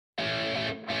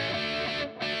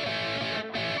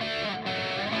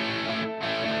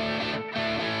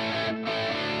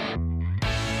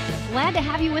Glad to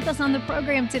have you with us on the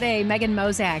program today, Megan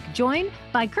Mozak, joined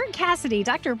by Kirk Cassidy,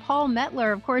 Dr. Paul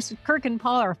Metler. Of course, Kirk and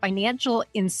Paul are financial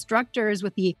instructors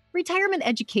with the Retirement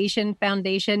Education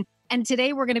Foundation. And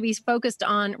today we're going to be focused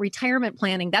on retirement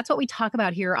planning. That's what we talk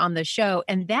about here on the show.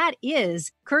 And that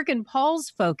is Kirk and Paul's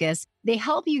focus. They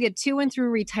help you get to and through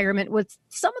retirement with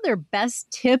some of their best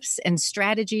tips and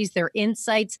strategies, their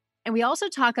insights. And we also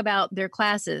talk about their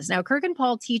classes. Now, Kirk and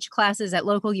Paul teach classes at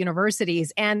local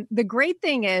universities. And the great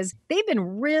thing is they've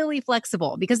been really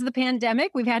flexible because of the pandemic.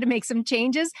 We've had to make some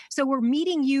changes. So we're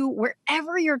meeting you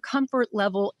wherever your comfort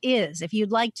level is. If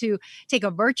you'd like to take a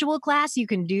virtual class, you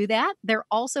can do that. They're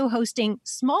also hosting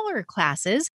smaller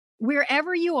classes.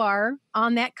 Wherever you are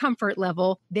on that comfort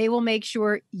level, they will make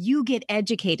sure you get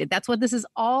educated. That's what this is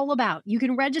all about. You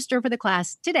can register for the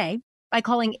class today by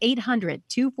calling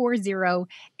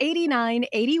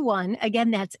 800-240-8981.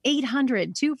 Again, that's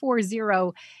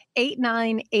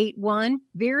 800-240-8981.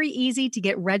 Very easy to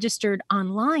get registered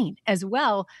online as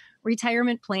well.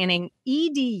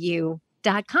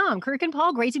 retirementplanningedu.com. Kirk and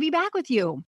Paul, great to be back with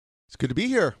you. It's good to be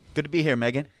here. Good to be here,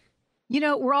 Megan. You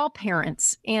know, we're all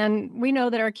parents, and we know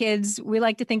that our kids, we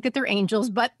like to think that they're angels,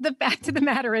 but the fact of the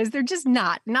matter is they're just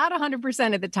not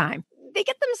 100% of the time. They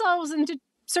get themselves into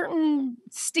certain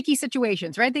sticky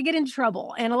situations, right? They get in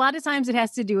trouble. And a lot of times it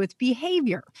has to do with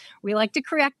behavior. We like to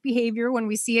correct behavior when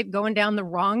we see it going down the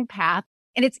wrong path.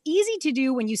 And it's easy to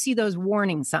do when you see those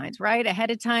warning signs, right?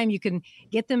 Ahead of time, you can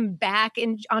get them back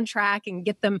on track and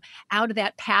get them out of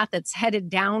that path that's headed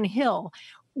downhill.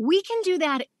 We can do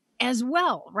that as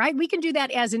well, right? We can do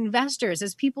that as investors,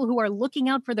 as people who are looking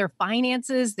out for their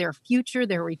finances, their future,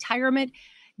 their retirement.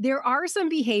 There are some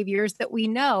behaviors that we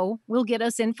know will get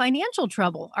us in financial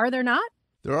trouble. Are there not?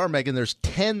 There are, Megan. There's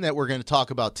 10 that we're going to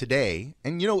talk about today.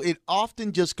 And, you know, it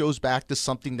often just goes back to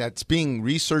something that's being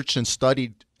researched and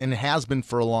studied and has been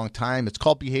for a long time. It's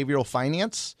called behavioral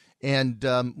finance. And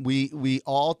we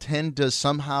all tend to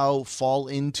somehow fall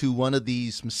into one of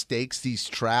these mistakes, these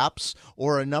traps,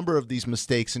 or a number of these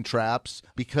mistakes and traps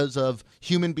because of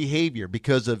human behavior,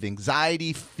 because of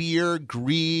anxiety, fear,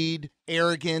 greed,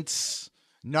 arrogance,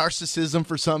 narcissism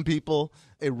for some people.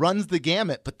 It runs the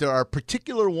gamut, but there are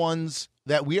particular ones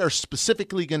that we are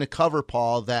specifically going to cover,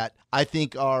 Paul, that I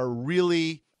think are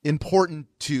really important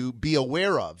to be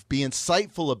aware of, be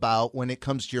insightful about when it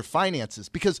comes to your finances.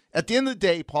 Because at the end of the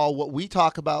day, Paul, what we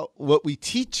talk about, what we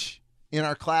teach in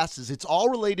our classes, it's all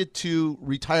related to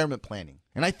retirement planning.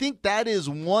 And I think that is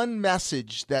one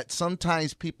message that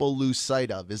sometimes people lose sight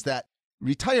of, is that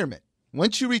retirement,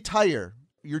 once you retire,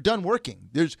 you're done working.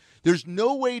 There's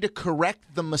no way to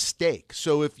correct the mistake.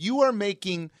 So if you are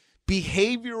making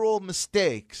behavioral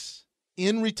mistakes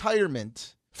in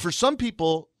retirement, for some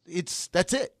people,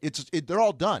 that's it. They're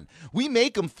all done. We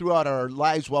make them throughout our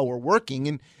lives while we're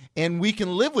working, and we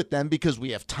can live with them because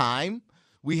we have time.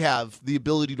 We have the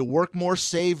ability to work more,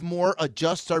 save more,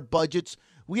 adjust our budgets.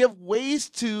 We have ways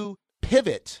to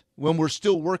pivot when we're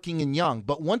still working and young.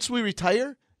 But once we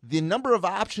retire, the number of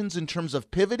options in terms of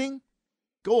pivoting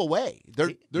go away.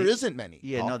 There isn't many.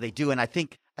 Yeah, Paul. no, they do. And I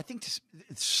think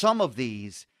some of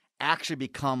these actually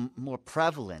become more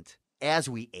prevalent as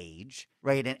we age,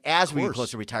 right? And as we get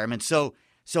close to retirement. So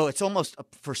it's almost,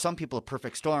 for some people, a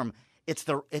perfect storm. It's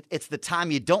the time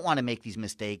you don't want to make these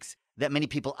mistakes that many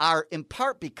people are, in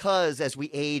part because as we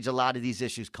age, a lot of these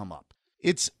issues come up.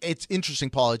 It's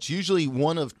interesting, Paul. It's usually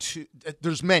one of two.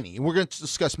 There's many. We're going to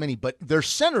discuss many, but they're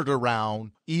centered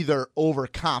around either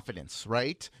overconfidence,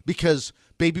 right? Because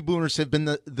baby boomers have been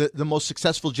the most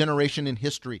successful generation in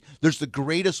history. There's the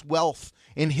greatest wealth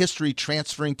in history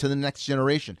transferring to the next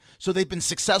generation. So they've been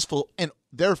successful and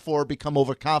therefore become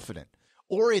overconfident.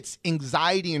 Or it's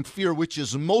anxiety and fear, which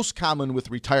is most common with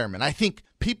retirement. I think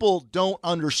people don't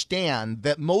understand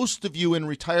that most of you in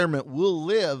retirement will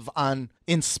live on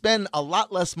and spend a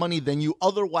lot less money than you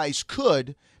otherwise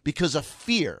could because of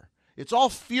fear. It's all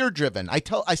fear-driven. I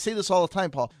say this all the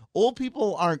time, Paul. Old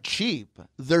people aren't cheap.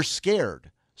 They're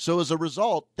scared. So as a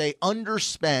result, they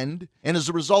underspend, and as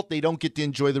a result, they don't get to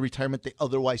enjoy the retirement they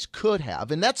otherwise could have.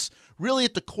 And that's really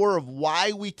at the core of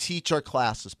why we teach our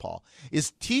classes, Paul,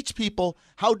 is teach people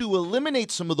how to eliminate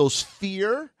some of those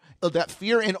that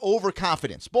fear and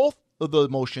overconfidence, both of the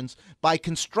emotions, by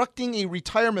constructing a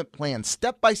retirement plan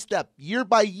step by step, year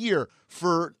by year,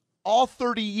 for all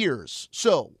 30 years.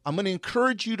 So I'm going to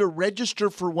encourage you to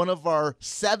register for one of our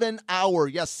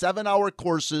 7-hour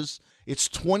courses. It's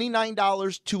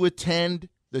 $29 to attend.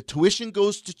 The tuition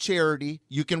goes to charity.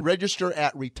 You can register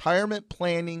at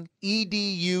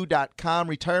retirementplanningedu.com,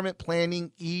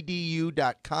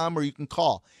 retirementplanningedu.com, or you can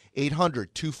call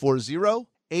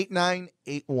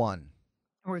 800-240-8981.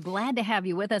 We're glad to have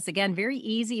you with us again. Very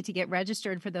easy to get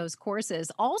registered for those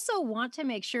courses. Also, want to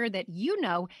make sure that you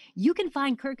know you can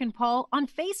find Kirk and Paul on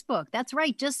Facebook. That's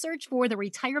right. Just search for the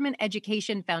Retirement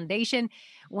Education Foundation.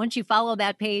 Once you follow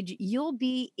that page, you'll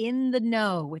be in the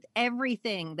know with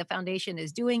everything the foundation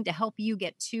is doing to help you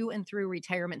get to and through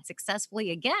retirement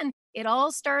successfully. Again, it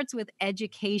all starts with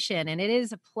education, and it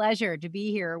is a pleasure to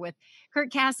be here with Kirk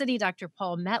Cassidy, Dr.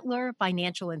 Paul Mettler,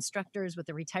 financial instructors with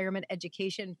the Retirement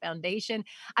Education Foundation.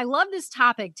 I love this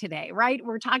topic today, right?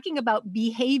 We're talking about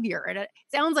behavior, and it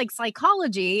sounds like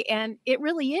psychology, and it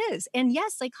really is. And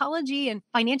yes, psychology and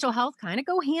financial health kind of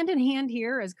go hand in hand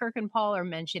here, as Kirk and Paul are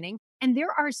mentioning. And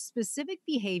there are specific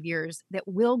behaviors that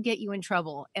will get you in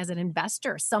trouble as an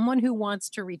investor, someone who wants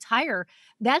to retire.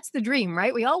 That's the dream,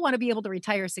 right? We all want to be able to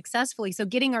retire successfully. So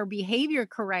getting our behavior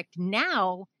correct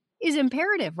now is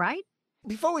imperative, right?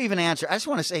 Before we even answer, I just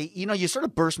want to say, you sort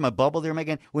of burst my bubble there,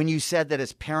 Megan, when you said that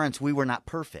as parents, we were not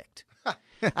perfect.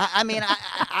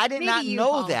 I did not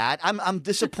know that. I'm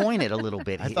disappointed a little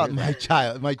bit here. I thought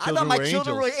my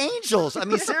children were angels. I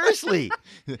mean, seriously.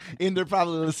 And they're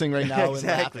probably listening right now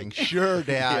Exactly. and laughing. Sure,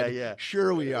 Dad. Yeah.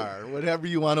 Sure we are. Whatever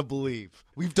you want to believe.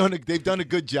 They've done a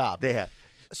good job. They have.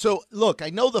 So, look, I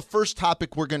know the first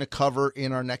topic we're going to cover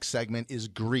in our next segment is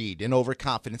greed and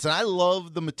overconfidence. And I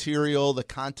love the material, the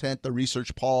content, the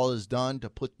research Paul has done to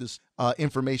put this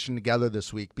information together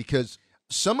this week, because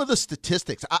some of the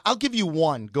statistics, I'll give you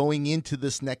one going into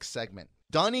this next segment.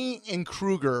 Dunning and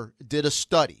Kruger did a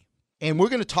study, and we're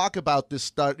going to talk about this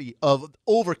study of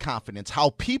overconfidence,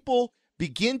 how people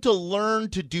begin to learn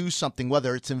to do something,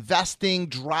 whether it's investing,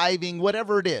 driving,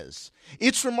 whatever it is.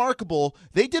 It's remarkable.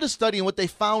 They did a study, and what they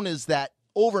found is that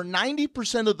over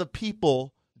 90% of the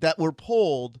people that were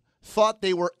polled thought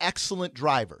they were excellent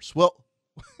drivers. Well,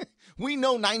 we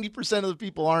know 90% of the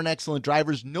people aren't excellent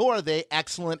drivers, nor are they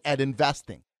excellent at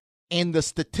investing. And the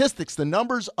statistics, the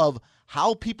numbers of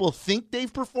how people think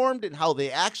they've performed and how they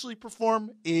actually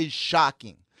perform is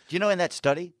shocking. Do you know in that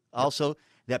study also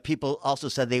that people also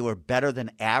said they were better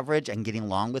than average and getting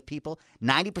along with people?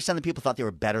 90% of the people thought they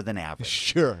were better than average.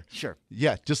 Sure.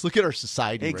 Yeah, just look at our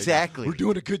society Exactly. right now. We're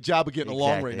doing a good job of getting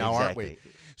along right now, aren't we?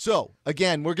 So,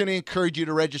 again, we're going to encourage you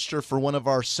to register for one of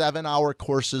our 7-hour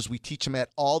courses. We teach them at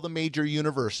all the major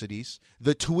universities.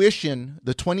 The tuition,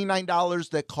 the $29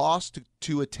 that costs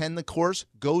to attend the course,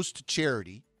 goes to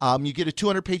charity. You get a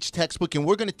 200-page textbook, and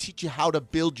we're going to teach you how to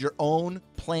build your own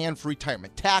plan for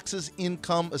retirement. Taxes,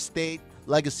 income, estate,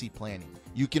 legacy planning.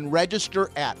 You can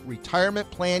register at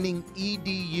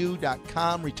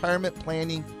retirementplanningedu.com,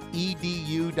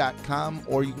 retirementplanningedu.com,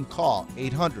 or you can call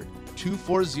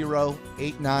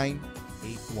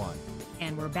 800-240-8981.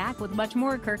 And we're back with much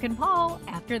more Kirk and Paul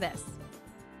after this.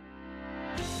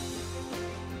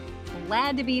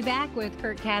 Glad to be back with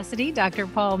Kirk Cassidy, Dr.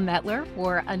 Paul Mettler,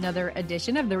 for another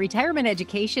edition of the Retirement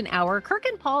Education Hour. Kirk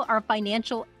and Paul are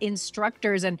financial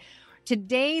instructors, and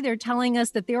today they're telling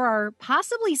us that there are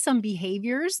possibly some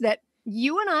behaviors that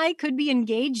you and I could be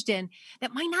engaged in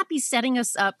that might not be setting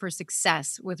us up for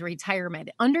success with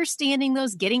retirement. Understanding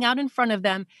those, getting out in front of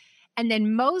them, and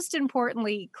then most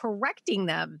importantly, correcting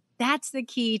them. That's the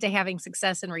key to having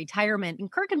success in retirement. And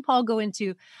Kirk and Paul go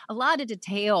into a lot of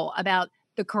detail about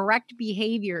the correct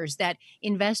behaviors that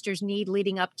investors need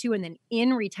leading up to and then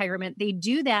in retirement. They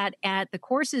do that at the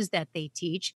courses that they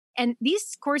teach. And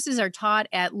these courses are taught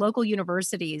at local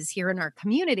universities here in our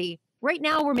community. Right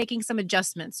now, we're making some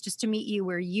adjustments just to meet you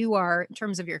where you are in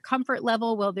terms of your comfort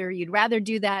level, whether you'd rather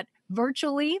do that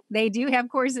virtually. They do have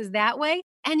courses that way.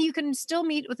 And you can still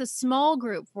meet with a small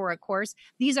group for a course.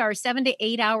 These are 7 to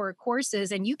 8 hour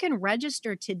courses, and you can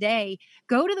register today.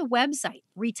 Go to the website,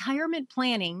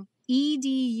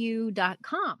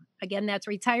 retirementplanningedu.com. Again, that's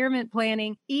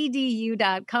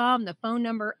retirementplanningedu.com. The phone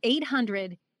number,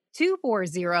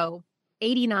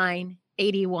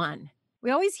 800-240-8981.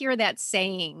 We always hear that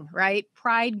saying, right?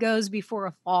 Pride goes before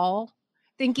a fall.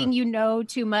 Thinking you know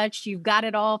too much, you've got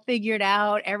it all figured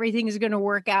out, everything is going to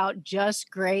work out just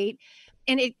great.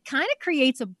 And it kind of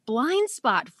creates a blind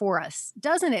spot for us,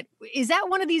 doesn't it? Is that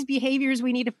one of these behaviors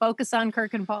we need to focus on,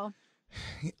 Kirk and Paul?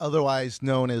 Otherwise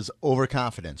known as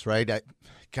overconfidence, right?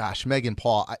 Megan,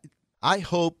 Paul, I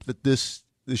hope that this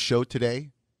show today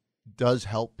does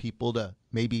help people to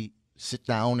maybe sit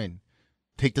down and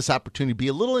take this opportunity, be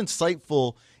a little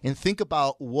insightful, and think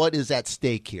about what is at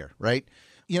stake here, right?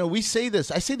 You know, I say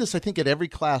this, I think, at every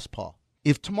class, Paul.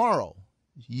 If tomorrow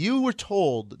you were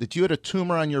told that you had a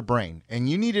tumor on your brain and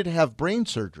you needed to have brain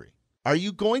surgery, are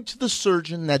you going to the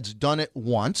surgeon that's done it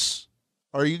once,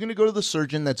 or are you going to go to the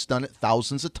surgeon that's done it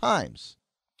thousands of times?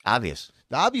 Obvious.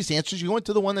 The obvious answer is you went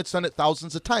to the one that's done it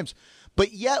thousands of times.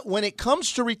 But yet, when it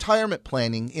comes to retirement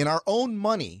planning in our own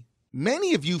money,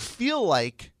 many of you feel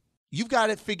like you've got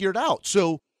it figured out.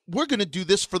 So we're going to do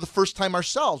this for the first time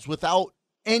ourselves without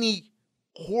any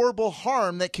horrible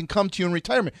harm that can come to you in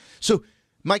retirement. So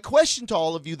my question to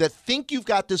all of you that think you've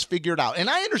got this figured out, and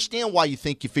I understand why you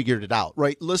think you figured it out,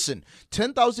 right? Listen,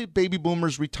 10,000 baby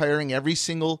boomers retiring every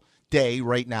single day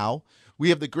right now. We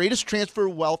have the greatest transfer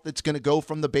of wealth that's going to go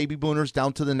from the baby boomers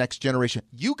down to the next generation.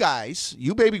 You guys,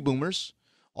 you baby boomers,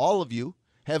 all of you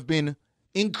have been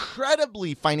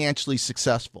incredibly financially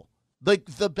successful, like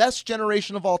the best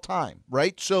generation of all time,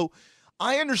 right? So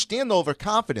I understand the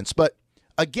overconfidence, but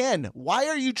again, why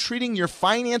are you treating your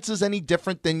finances any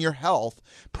different than your health,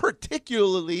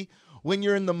 particularly when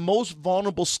you're in the most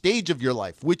vulnerable stage of your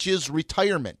life, which is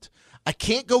retirement? I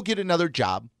can't go get another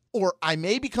job, or I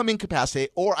may become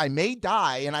incapacitated, or I may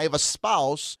die and I have a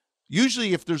spouse.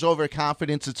 Usually if there's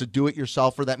overconfidence, it's a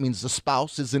do-it-yourselfer. That means the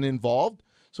spouse isn't involved.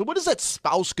 So what is that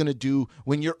spouse going to do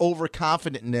when your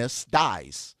overconfidentness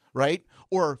dies, right?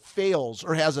 Or fails,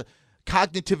 or has a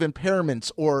cognitive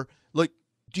impairments, or like,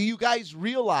 do you guys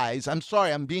realize, I'm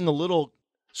sorry, I'm being a little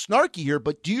snarky here,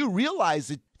 but do you realize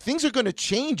that things are going to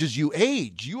change as you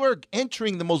age? You are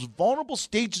entering the most vulnerable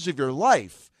stages of your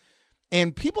life.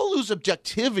 And people lose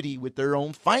objectivity with their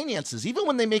own finances. Even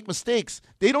when they make mistakes,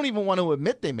 they don't even want to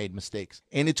admit they made mistakes.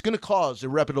 And it's going to cause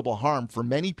irreparable harm for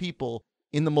many people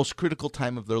in the most critical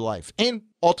time of their life, and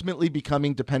ultimately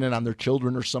becoming dependent on their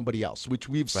children or somebody else, which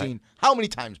we've seen how many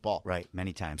times, Paul? Right,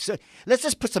 many times. So let's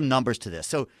just put some numbers to this.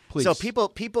 So, Please. So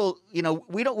people, you know,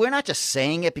 we're not just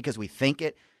saying it because we think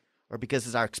it or because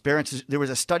it's our experiences. There was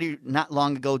a study not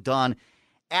long ago done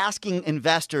asking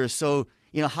investors, so,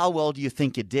 you know, how well do you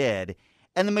think you did?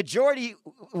 And the majority,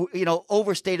 you know,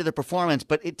 overstated their performance.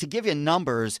 But to give you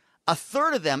numbers, a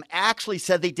third of them actually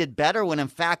said they did better when in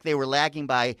fact they were lagging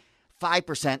by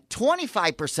 5%.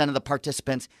 25% of the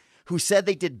participants who said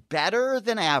they did better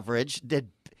than average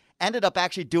ended up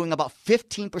actually doing about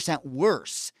 15%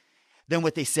 worse than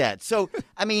what they said. So,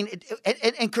 I mean,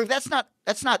 and Kirk, that's not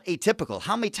atypical.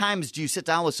 How many times do you sit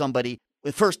down with somebody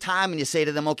the first time and you say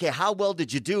to them, okay, how well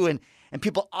did you do? And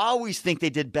people always think they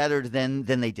did better than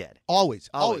they did. Always.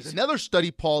 Another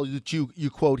study, Paul, that you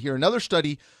quote here, another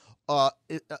study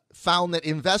found that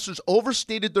investors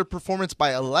overstated their performance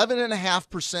by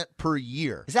 11.5% per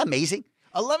year. Is that amazing?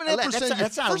 11.5%.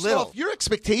 That's not First little. off, if your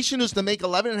expectation is to make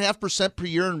 11.5% per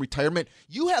year in retirement,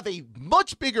 you have a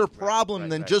much bigger problem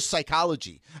than just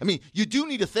psychology. I mean, you do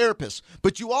need a therapist,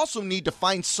 but you also need to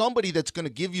find somebody that's going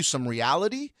to give you some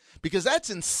reality, because that's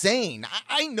insane.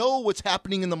 I know what's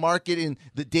happening in the market, in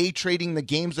the day trading, the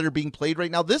games that are being played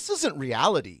right now. This isn't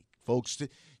reality, folks.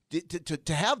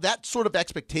 To have that sort of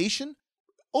expectation,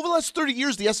 over the last 30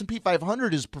 years, the S&P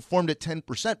 500 has performed at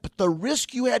 10%, but the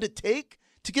risk you had to take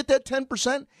to get that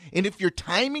 10%, and if your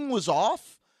timing was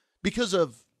off because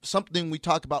of something we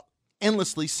talk about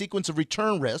endlessly, sequence of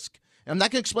return risk, and I'm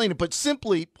not going to explain it, but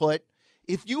simply put,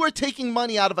 if you are taking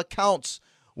money out of accounts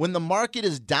when the market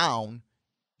is down,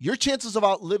 your chances of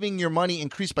outliving your money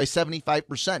increase by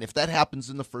 75% if that happens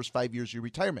in the first 5 years of your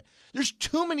retirement. There's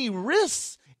too many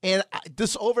risks. And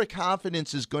this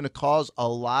overconfidence is going to cause a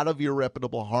lot of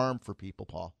irreparable harm for people,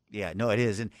 Paul. Yeah, no, it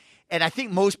is. And I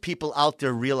think most people out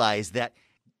there realize that,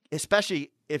 especially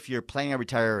if you're planning on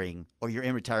retiring or you're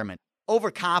in retirement,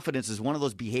 overconfidence is one of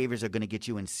those behaviors that are going to get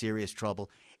you in serious trouble.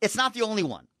 It's not the only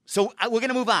one. So we're going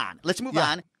to move on. Let's move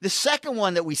on. The second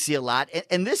one that we see a lot,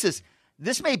 and this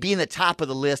may be in the top of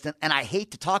the list, and I hate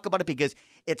to talk about it because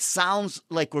it sounds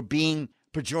like we're being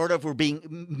pejorative, we're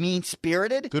being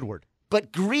mean-spirited. Good word.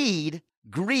 But greed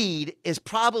is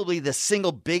probably the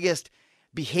single biggest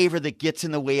behavior that gets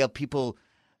in the way of people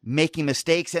making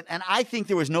mistakes. And I think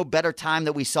there was no better time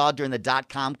that we saw during the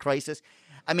dot-com crisis.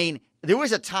 I mean, there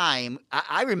was a time,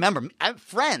 I remember,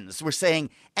 friends were saying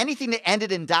anything that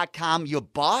ended in .com you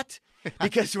bought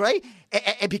because, right?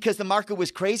 And because the market was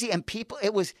crazy and people,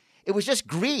 it was just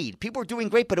greed. People were doing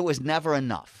great, but it was never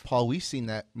enough. Paul, we've seen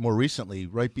that more recently,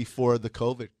 right before the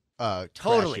COVID Totally.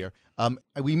 crash here.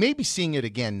 We may be seeing it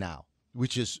again now,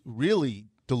 which is really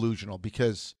delusional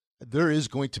because there is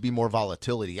going to be more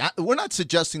volatility. We're not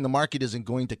suggesting the market isn't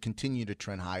going to continue to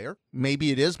trend higher.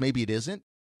 Maybe it is, maybe it isn't.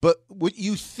 But what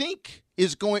you think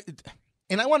is going,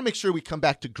 and I want to make sure we come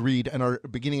back to greed in our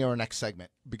beginning of our next segment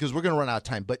because we're going to run out of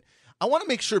time. But I want to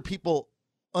make sure people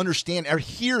understand or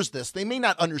hears this. They may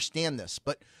not understand this,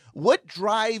 but what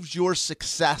drives your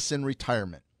success in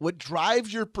retirement? What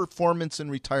drives your performance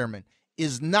in retirement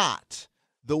is not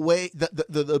the way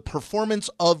the performance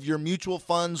of your mutual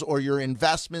funds or your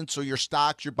investments or your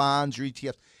stocks, your bonds, your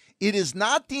ETFs. It is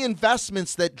not the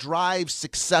investments that drive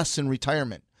success in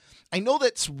retirement. I know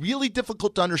that's really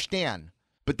difficult to understand,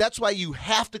 but that's why you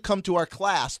have to come to our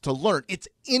class to learn. It's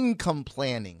income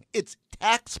planning. It's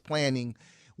tax planning.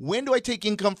 When do I take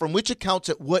income from which accounts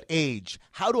at what age?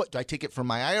 Do I take it from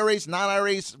my IRAs,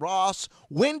 non-IRAs, Roths?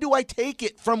 When do I take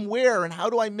it from where? And how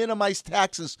do I minimize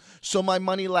taxes so my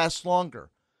money lasts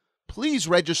longer? Please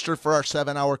register for our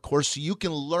 7-hour course so you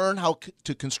can learn how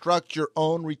to construct your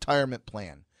own retirement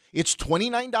plan. It's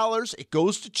 $29. It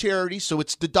goes to charity, so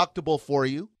it's deductible for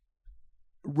you.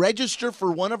 Register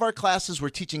for one of our classes. We're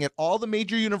teaching at all the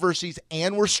major universities,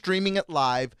 and we're streaming it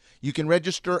live. You can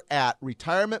register at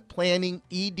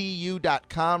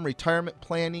retirementplanningedu.com,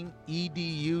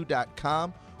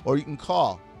 retirementplanningedu.com, or you can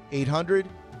call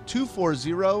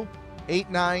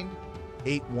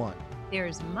 800-240-8981.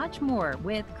 There's much more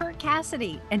with Kirk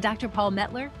Cassidy and Dr. Paul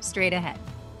Mettler straight ahead.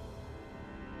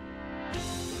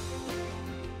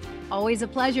 Always a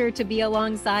pleasure to be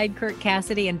alongside Kirk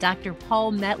Cassidy and Dr.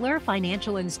 Paul Mettler,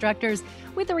 financial instructors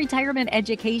with the Retirement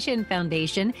Education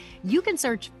Foundation. You can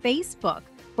search Facebook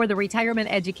for the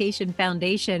Retirement Education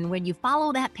Foundation. When you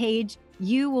follow that page,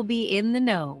 you will be in the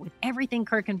know with everything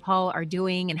Kirk and Paul are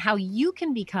doing and how you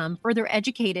can become further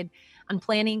educated on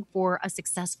planning for a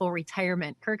successful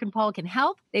retirement. Kirk and Paul can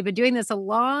help. They've been doing this a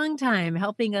long time,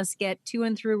 helping us get to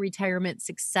and through retirement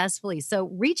successfully. So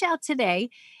reach out today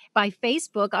by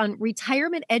Facebook on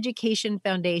Retirement Education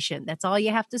Foundation. That's all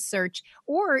you have to search,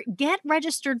 or get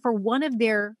registered for one of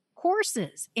their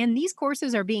courses. And these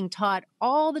courses are being taught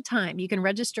all the time. You can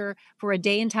register for a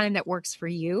day and time that works for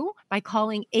you by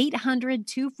calling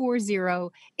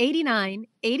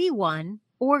 800-240-8981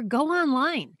 or go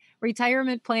online,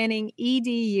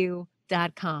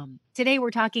 retirementplanningedu.com. Today,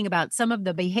 we're talking about some of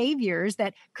the behaviors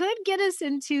that could get us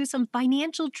into some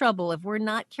financial trouble if we're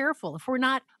not careful, if we're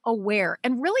not aware.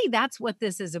 And really, that's what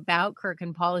this is about, Kirk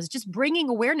and Paul, is just bringing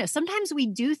awareness. Sometimes we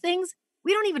do things,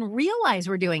 we don't even realize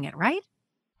we're doing it, right?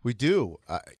 We do.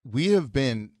 We have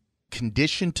been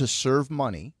conditioned to serve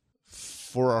money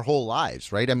for our whole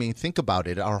lives, right? I mean, think about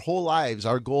it. Our whole lives,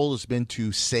 our goal has been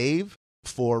to save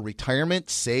for retirement,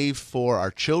 save for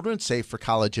our children, save for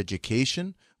college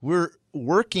education. We're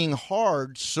working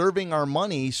hard, serving our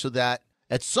money so that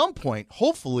at some point,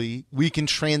 hopefully, we can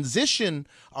transition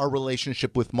our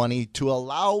relationship with money to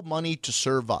allow money to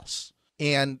serve us.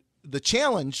 And the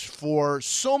challenge for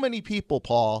so many people,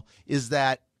 Paul, is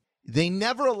that they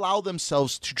never allow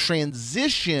themselves to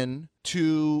transition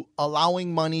to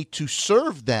allowing money to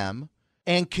serve them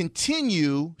and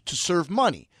continue to serve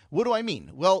money. What do I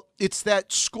mean? Well, it's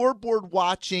that scoreboard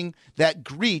watching, that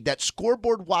greed, that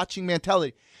scoreboard watching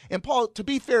mentality. And Paul, to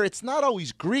be fair, it's not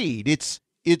always greed. It's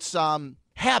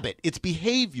habit. It's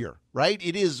behavior, right?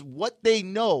 It is what they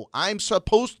know. I'm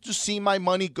supposed to see my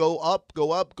money go up,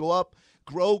 go up, go up,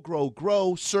 grow, grow,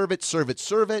 grow, serve it, serve it,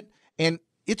 serve it. And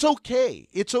it's okay.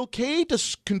 It's okay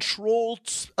to controlled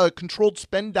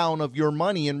spend down of your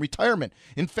money in retirement.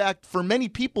 In fact, for many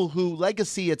people who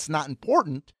legacy it's not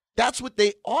important, that's what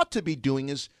they ought to be doing,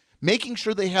 is making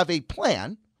sure they have a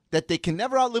plan that they can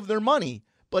never outlive their money,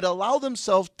 but allow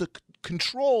themselves to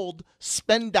controlled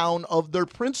spend down of their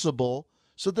principal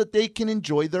so that they can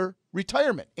enjoy their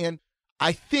retirement. And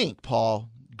I think, Paul,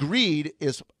 greed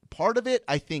is part of it.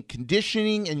 I think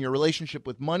conditioning and your relationship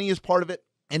with money is part of it.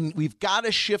 And we've got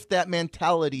to shift that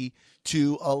mentality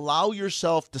to allow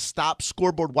yourself to stop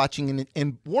scoreboard watching.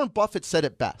 And Warren Buffett said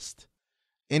it best.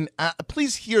 And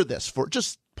please hear this.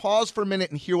 Just pause for a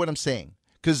minute and hear what I'm saying,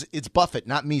 because it's Buffett,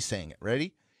 not me saying it.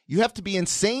 Ready? You have to be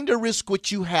insane to risk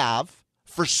what you have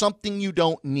for something you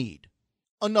don't need.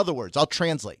 In other words, I'll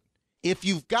translate. If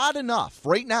you've got enough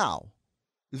right now,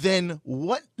 then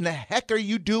what in the heck are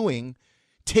you doing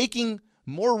taking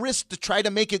more risk to try to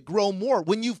make it grow more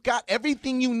when you've got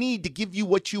everything you need to give you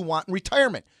what you want in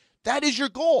retirement? That is your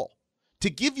goal, to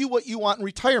give you what you want in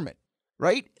retirement,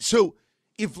 right? So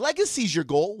if legacy is your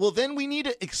goal, well, then we need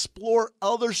to explore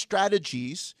other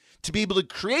strategies to be able to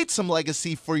create some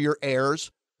legacy for your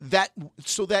heirs,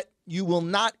 so that you will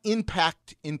not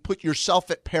impact and put yourself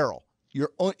at peril.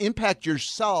 Impact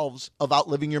yourselves of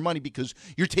outliving your money because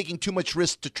you're taking too much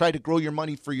risk to try to grow your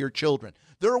money for your children.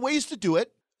 There are ways to do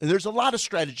it. There's a lot of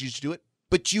strategies to do it,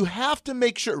 but you have to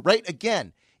make sure, right?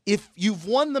 Again, if you've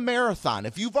won the marathon,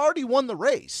 if you've already won the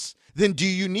race, then do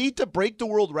you need to break the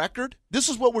world record? This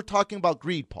is what we're talking about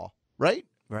greed, Paul, right?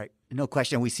 Right. No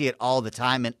question. We see it all the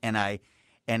time, and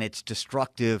it's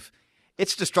destructive.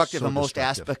 It's destructive in most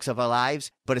aspects of our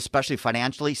lives, but especially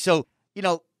financially. So,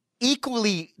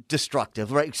 equally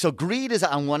destructive, right? So greed is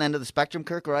on one end of the spectrum,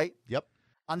 Kirk, right? Yep.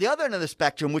 On the other end of the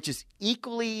spectrum, which is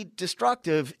equally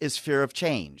destructive, is fear of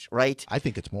change, right? I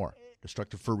think it's more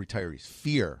destructive for retirees.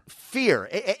 Fear.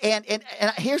 And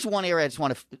here's one area I just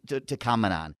want to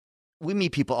comment on. We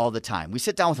meet people all the time. We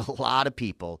sit down with a lot of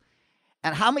people.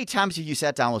 And how many times have you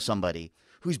sat down with somebody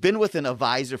who's been with an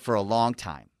advisor for a long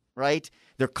time, right?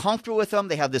 They're comfortable with them.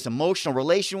 They have this emotional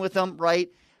relation with them, right?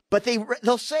 But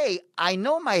they'll say, I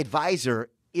know my advisor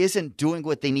isn't doing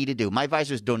what they need to do. My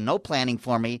advisor is doing no planning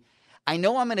for me. I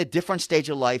know I'm in a different stage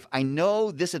of life. I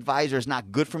know this advisor is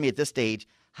not good for me at this stage.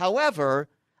 However,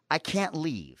 I can't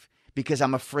leave because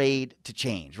I'm afraid to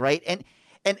change, right? And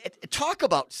talk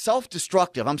about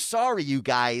self-destructive. I'm sorry, you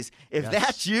guys. If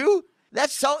that's you,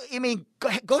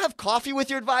 go have coffee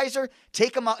with your advisor.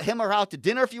 Take him or her out to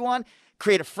dinner if you want.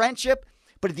 Create a friendship.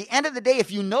 But at the end of the day, if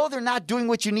you know they're not doing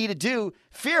what you need to do,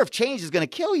 fear of change is going to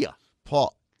kill you.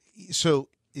 Paul, so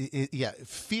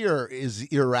fear is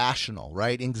irrational,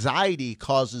 right? Anxiety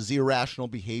causes irrational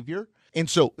behavior. And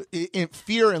so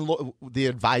fear and the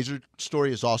advisor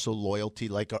story is also loyalty.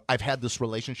 Like, I've had this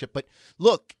relationship, but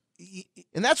look,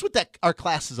 and that's what our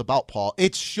class is about, Paul.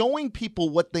 It's showing people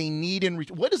what they need and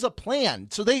what is a plan.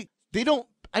 So I don't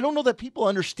know that people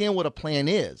understand what a plan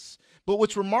is. But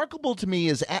what's remarkable to me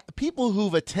is people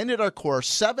who've attended our course,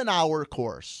 7-hour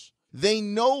course, they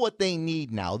know what they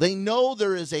need now. They know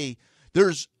there's a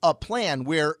plan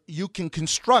where you can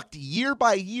construct year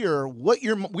by year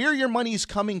where your money is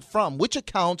coming from, which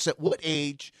accounts at what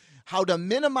age, how to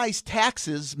minimize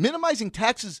taxes. Minimizing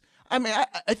taxes, I mean,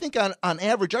 I think on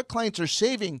average, our clients are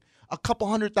saving a couple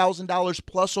 $100,000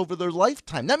 plus over their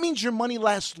lifetime. That means your money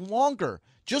lasts longer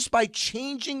just by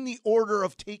changing the order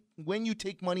of when you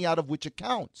take money out of which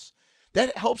accounts.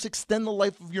 That helps extend the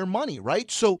life of your money, right?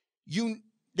 So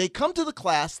they come to the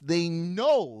class, they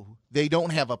know they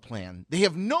don't have a plan. They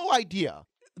have no idea.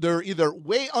 They're either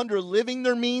way under living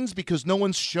their means because no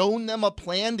one's shown them a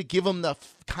plan to give them the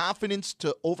confidence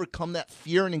to overcome that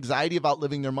fear and anxiety about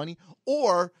living their money,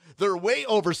 or they're way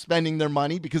overspending their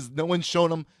money because no one's shown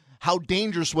them how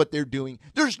dangerous what they're doing.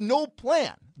 There's no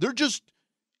plan. They're just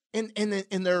and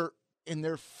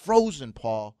they're frozen,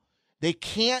 Paul. They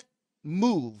can't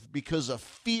move because of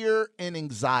fear and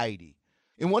anxiety.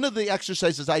 And one of the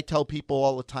exercises I tell people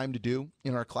all the time to do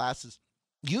in our classes,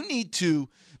 you need to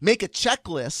make a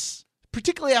checklist,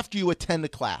 particularly after you attend a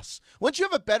class. Once you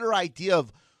have a better idea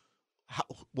of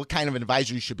what kind of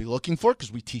advisor you should be looking for,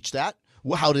 because we teach that.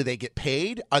 How do they get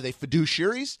paid? Are they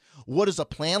fiduciaries? What does a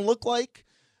plan look like?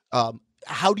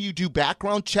 How do you do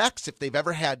background checks if they've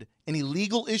ever had any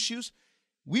legal issues?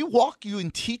 We walk you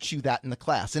and teach you that in the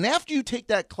class. And after you take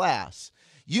that class,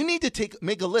 you need to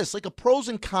make a list, like a pros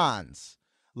and cons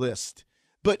list.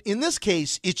 But in this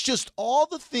case, it's just all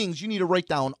the things you need to write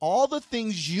down, all the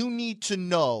things you need to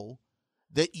know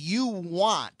that you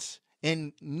want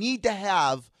and need to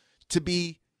have to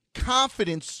be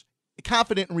confident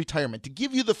in retirement, to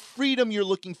give you the freedom you're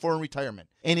looking for in retirement.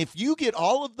 And if you get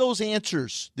all of those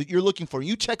answers that you're looking for,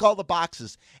 you check all the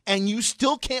boxes, and you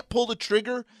still can't pull the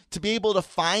trigger to be able to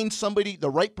find somebody, the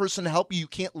right person to help you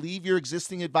can't leave your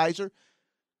existing advisor,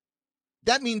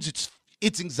 that means it's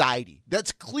anxiety.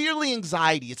 That's clearly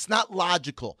anxiety. It's not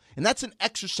logical. And that's an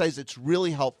exercise that's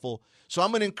really helpful. So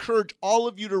I'm going to encourage all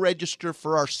of you to register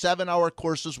for our 7-hour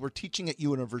courses. We're teaching at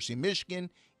University of Michigan,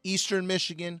 Eastern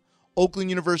Michigan, Oakland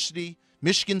University,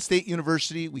 Michigan State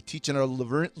University. We teach in our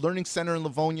Learning Center in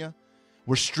Livonia.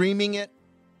 We're streaming it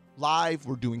live.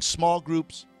 We're doing small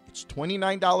groups. It's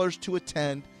 $29 to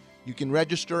attend. You can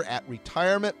register at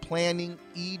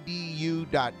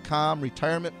retirementplanningedu.com,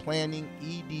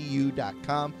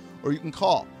 retirementplanningedu.com, or you can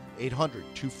call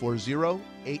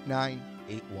 800-240-8981.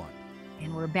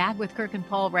 And we're back with Kirk and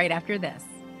Paul right after this.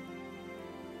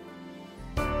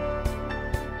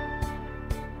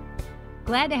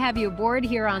 Glad to have you aboard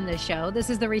here on the show. This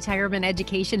is the Retirement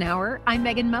Education Hour. I'm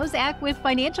Megan Mozak with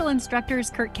financial instructors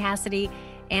Kirk Cassidy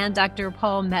and Dr.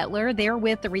 Paul Mettler. They're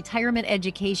with the Retirement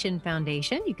Education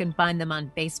Foundation. You can find them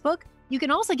on Facebook. You can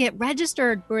also get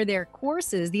registered for their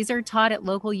courses. These are taught at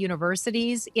local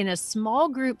universities in a small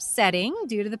group setting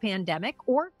due to the pandemic,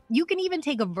 or you can even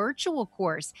take a virtual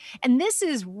course. And this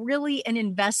is really an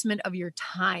investment of your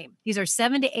time. These are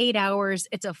 7 to 8 hours.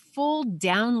 It's a full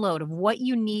download of what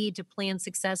you need to plan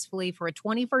successfully for a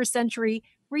 21st century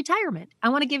retirement. I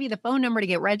want to give you the phone number to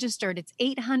get registered. It's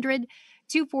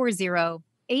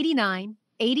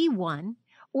 800-240-8981.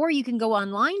 Or you can go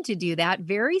online to do that.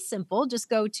 Very simple. Just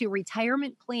go to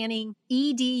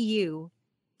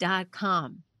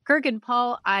retirementplanningedu.com. Kirk and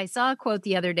Paul, I saw a quote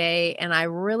the other day and I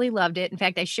really loved it. In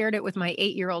fact, I shared it with my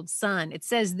 8-year-old son. It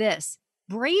says this: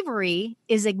 bravery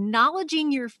is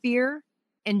acknowledging your fear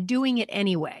and doing it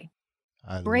anyway.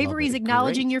 Bravery is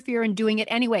acknowledging your fear and doing it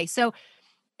anyway. So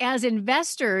as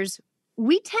investors,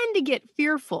 we tend to get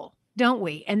fearful, don't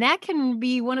we? And that can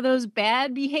be one of those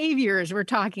bad behaviors we're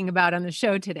talking about on the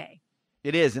show today.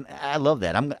 It is, and I love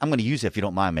that. I'm going to use it, if you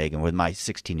don't mind, Megan, with my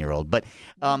 16-year-old. But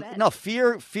no,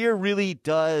 fear really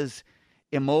does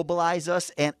immobilize us,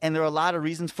 and there are a lot of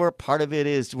reasons for it. Part of it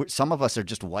is some of us are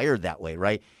just wired that way,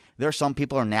 right? There are some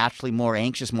people who are naturally more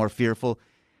anxious, more fearful.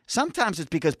 Sometimes it's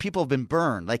because people have been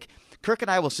burned. Like Kirk and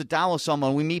I will sit down with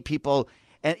someone, we meet people,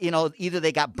 and either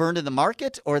they got burned in the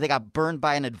market or they got burned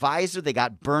by an advisor, they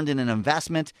got burned in an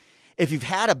investment. If you've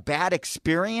had a bad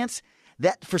experience,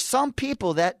 that for some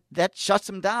people that shuts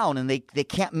them down, and they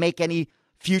can't make any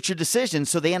future decisions,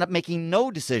 so they end up making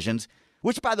no decisions,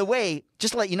 which, by the way,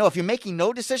 just to let you know, if you're making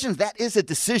no decisions, that is a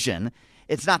decision.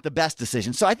 It's not the best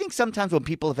decision. So I think sometimes when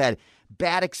people have had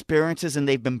bad experiences and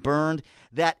they've been burned,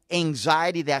 that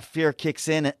anxiety, that fear kicks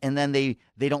in, and then they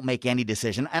don't make any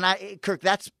decision. And Kirk,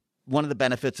 that's one of the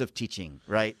benefits of teaching,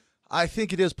 right? I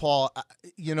think it is, Paul.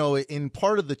 In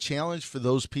part of the challenge for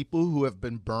those people who have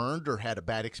been burned or had a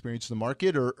bad experience in the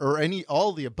market or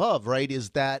all the above, right, is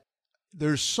that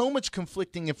there's so much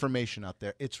conflicting information out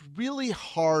there. It's really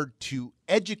hard to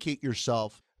educate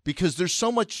yourself because there's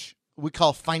so much we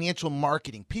call financial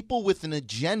marketing, people with an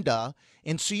agenda.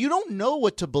 And so you don't know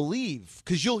what to believe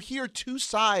because you'll hear two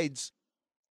sides.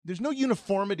 There's no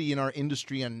uniformity in our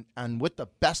industry on what the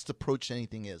best approach to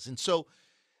anything is. And so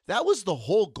that was the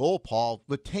whole goal, Paul,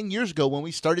 but 10 years ago when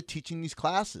we started teaching these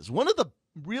classes. One of the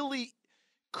really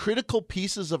critical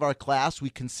pieces of our class we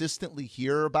consistently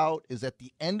hear about is at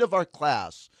the end of our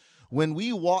class, when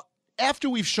we walk, after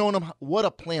we've shown them what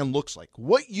a plan looks like,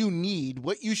 what you need,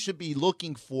 what you should be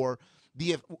looking for,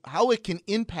 how it can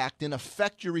impact and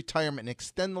affect your retirement and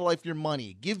extend the life of your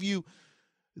money, give you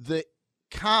the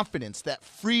confidence, that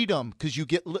freedom, because you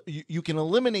can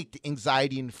eliminate the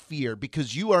anxiety and fear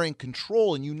because you are in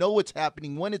control and you know what's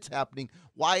happening, when it's happening,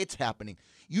 why it's happening.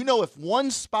 If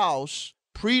one spouse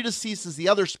predeceases the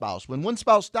other spouse, when one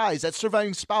spouse dies, that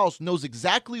surviving spouse knows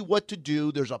exactly what to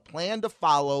do. There's a plan to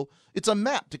follow. It's a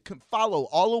map to follow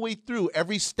all the way through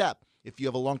every step. If you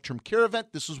have a long-term care event,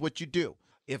 this is what you do.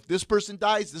 If this person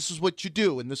dies, this is what you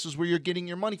do, and this is where you're getting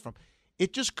your money from.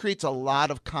 It just creates a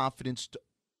lot of confidence to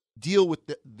deal with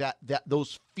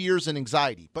those fears and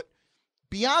anxiety. But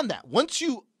beyond that, once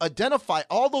you identify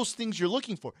all those things you're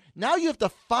looking for, now you have to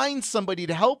find somebody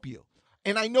to help you.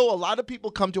 And I know a lot of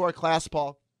people come to our class,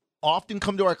 Paul, often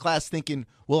come to our class thinking,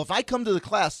 well, if I come to the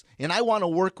class and I want to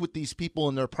work with these people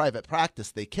in their private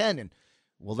practice, they can. And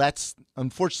well, that's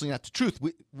unfortunately not the truth.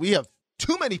 We have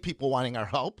too many people wanting our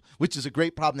help, which is a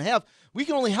great problem to have. We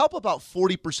can only help about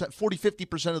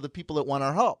 50% of the people that want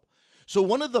our help. So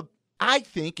one of the, I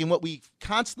think, and what we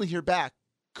constantly hear back,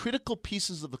 critical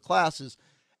pieces of the class is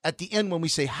at the end when we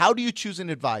say, how do you choose an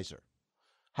advisor?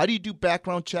 How do you do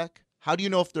background check? How do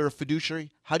you know if they're a fiduciary?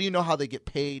 How do you know how they get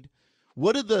paid?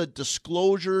 What do the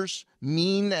disclosures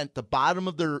mean at the bottom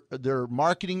of their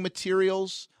marketing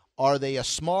materials? Are they a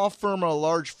small firm or a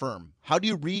large firm? How do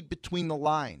you read between the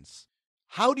lines?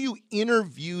 How do you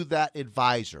interview that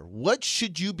advisor? What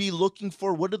should you be looking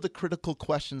for? What are the critical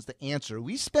questions to answer?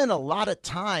 We spend a lot of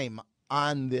time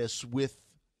on this with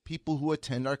people who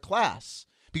attend our class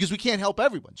because we can't help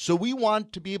everyone. So we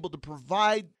want to be able to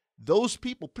provide those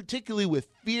people, particularly with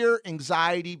fear,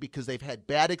 anxiety, because they've had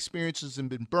bad experiences and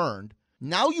been burned.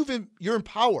 Now you're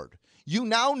empowered. You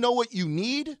now know what you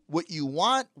need, what you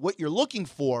want, what you're looking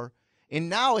for. And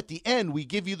now at the end, we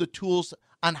give you the tools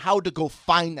on how to go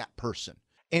find that person.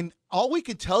 And all we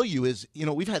can tell you is,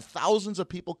 we've had thousands of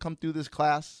people come through this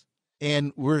class,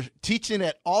 and we're teaching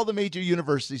at all the major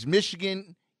universities,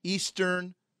 Michigan,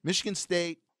 Eastern, Michigan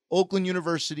State, Oakland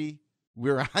University.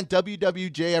 We're on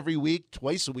WWJ every week,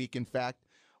 twice a week, in fact.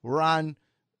 We're on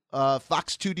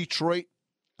Fox 2 Detroit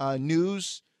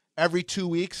News every 2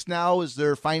 weeks now as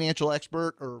their financial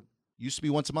expert, or used to be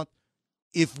once a month.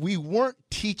 If we weren't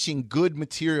teaching good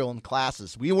material in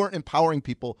classes, we weren't empowering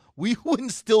people, we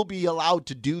wouldn't still be allowed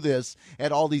to do this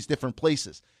at all these different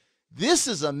places. This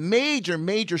is a major,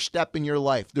 major step in your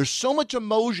life. There's so much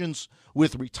emotions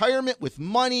with retirement, with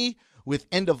money, with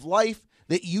end of life,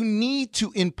 that you need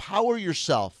to empower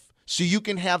yourself so you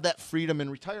can have that freedom in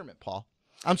retirement, Paul.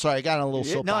 I'm sorry, I got on a little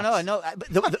soapbox. No.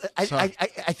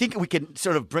 I think we can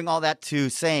sort of bring all that to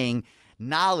saying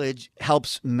knowledge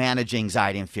helps manage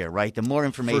anxiety and fear, right? The more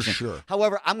information. For sure.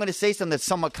 However, I'm going to say something that's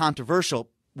somewhat controversial,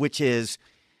 which is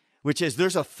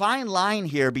there's a fine line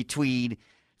here between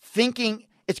thinking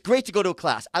it's great to go to a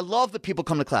class. I love that people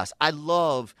come to class. I'm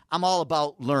all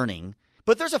about learning.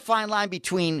 But there's a fine line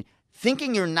between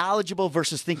thinking you're knowledgeable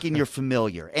versus thinking you're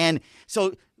familiar. And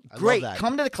so Great. love that.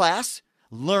 Come to the class,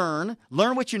 learn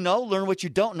what you know, learn what you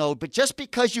don't know. But just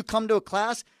because you come to a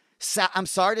class, I'm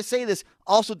sorry to say this,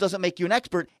 also doesn't make you an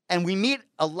expert. And we meet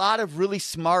a lot of really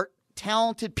smart,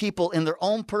 talented people in their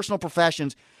own personal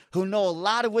professions who know a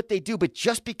lot of what they do. But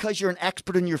just because you're an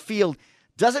expert in your field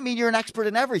doesn't mean you're an expert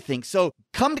in everything. So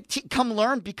come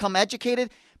learn, become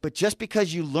educated. But just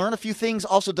because you learn a few things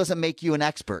also doesn't make you an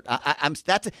expert.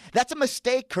 That's a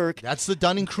mistake, Kirk. That's the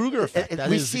Dunning-Kruger effect.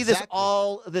 We see this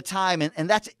all the time, and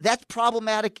that's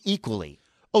problematic equally.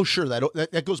 Oh, sure.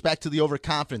 That goes back to the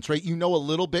overconfidence, right? You know a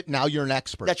little bit, now you're an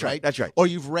expert. That's right. That's right. Or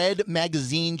you've read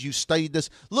magazines, you studied this.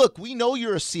 Look, we know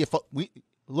you're a CFO.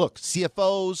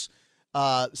 CFOs,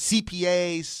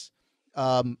 CPAs,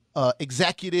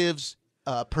 executives,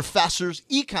 professors,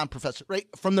 econ professors, right,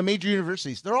 from the major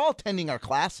universities. They're all attending our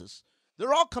classes.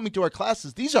 They're all coming to our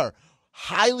classes. These are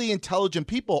highly intelligent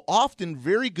people, often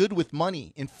very good with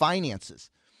money and finances.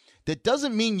 That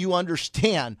doesn't mean you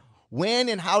understand when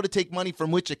and how to take money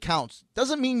from which accounts.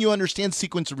 Doesn't mean you understand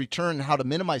sequence of return and how to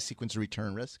minimize sequence of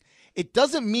return risk. It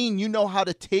doesn't mean you know how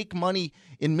to take money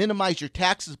and minimize your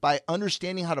taxes by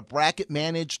understanding how to bracket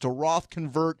manage, to Roth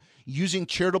convert, using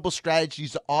charitable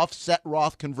strategies to offset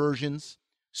Roth conversions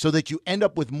so that you end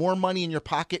up with more money in your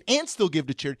pocket and still give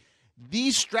to charity.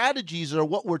 These strategies are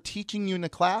what we're teaching you in the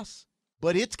class,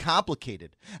 but it's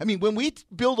complicated. I mean, when we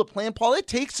build a plan, Paul, it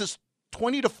takes us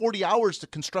 20 to 40 hours to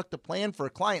construct a plan for a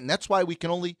client, and that's why we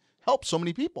can only help so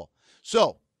many people.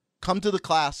 So come to the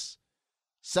class,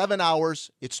 7 hours.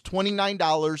 It's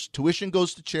 $29. Tuition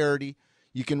goes to charity.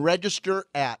 You can register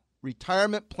at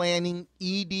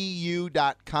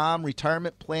retirementplanningedu.com,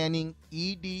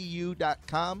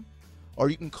 retirementplanningedu.com, or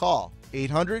you can call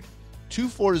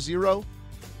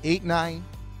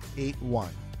 800-240-8981.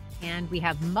 And we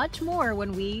have much more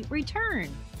when we return.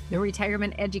 The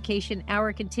Retirement Education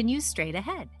Hour continues straight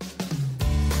ahead.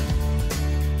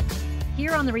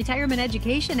 Here on the Retirement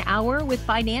Education Hour with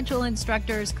financial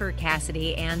instructors Kirk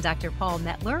Cassidy and Dr. Paul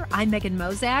Mettler, I'm Megan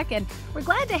Mozak, and we're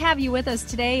glad to have you with us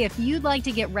today. If you'd like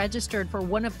to get registered for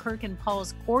one of Kirk and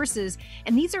Paul's courses,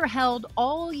 and these are held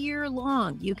all year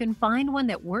long, you can find one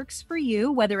that works for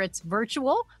you, whether it's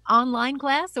virtual, online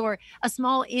class, or a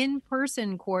small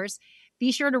in-person course.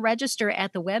 Be sure to register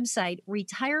at the website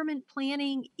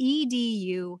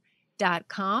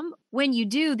retirementplanningedu.com. When you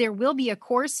do, there will be a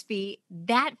course fee.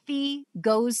 That fee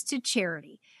goes to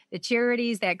charity, the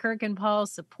charities that Kirk and Paul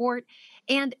support.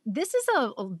 And this is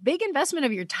a big investment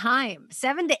of your time,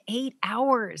 7 to 8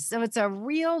 hours. So it's a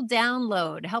real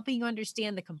download, helping you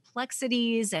understand the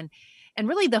complexities and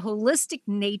really the holistic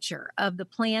nature of the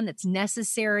plan that's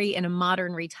necessary in a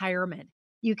modern retirement.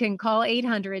 You can call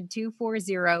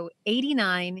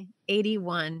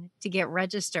 800-240-8981 to get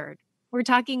registered. We're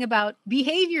talking about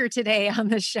behavior today on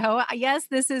the show. Yes,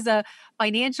 this is a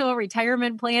financial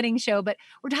retirement planning show, but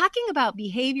we're talking about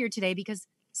behavior today because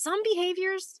some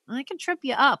behaviors can trip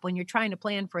you up when you're trying to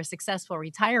plan for a successful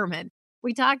retirement.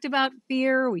 We talked about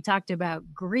fear, we talked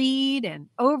about greed and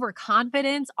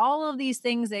overconfidence, all of these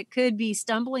things that could be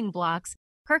stumbling blocks.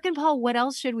 Kirk and Paul, what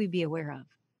else should we be aware of?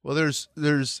 Well, there's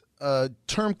a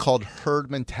term called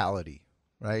herd mentality,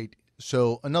 right?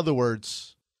 So in other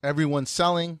words, everyone's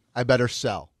selling, I better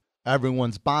sell.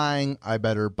 Everyone's buying, I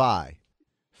better buy.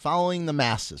 Following the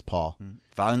masses, Paul.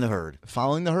 Following the herd.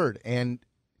 Following the herd. And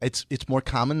it's more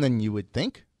common than you would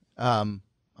think.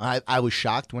 I was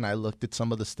shocked when I looked at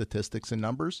some of the statistics and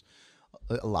numbers.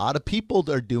 A lot of people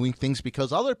are doing things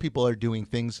because other people are doing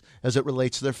things as it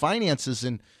relates to their finances.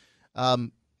 And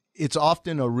it's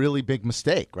often a really big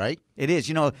mistake, right? It is.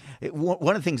 You know,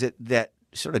 one of the things that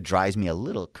sort of drives me a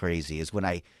little crazy is when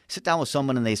I sit down with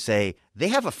someone and they say they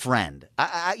have a friend.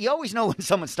 You always know when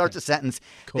someone starts a sentence,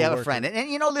 they have a friend. And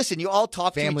you know, listen, you all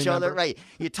talk to each other, right?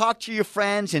 You talk to your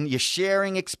friends and you're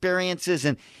sharing experiences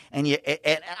and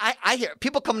I hear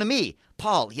people come to me,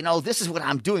 Paul, you know, this is what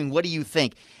I'm doing. What do you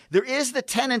think? There is the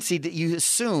tendency that you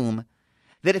assume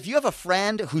that if you have a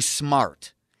friend who's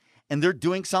smart and they're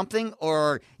doing something,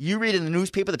 or you read in the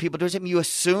newspaper that people do something, you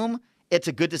assume it's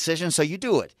a good decision, so you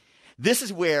do it. This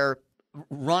is where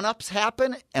run-ups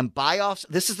happen and buy-offs.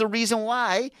 This is the reason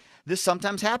why this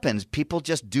sometimes happens. People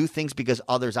just do things because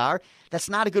others are. That's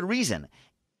not a good reason.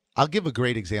 I'll give a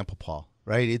great example, Paul,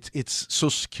 right? It's Social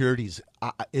Security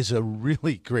is a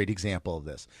really great example of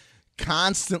this.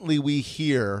 Constantly we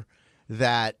hear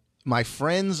that my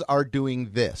friends are doing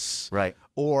this. Right.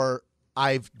 Or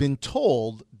I've been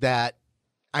told that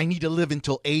I need to live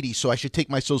until 80, so I should take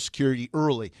my Social Security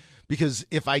early because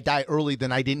if I die early,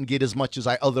 then I didn't get as much as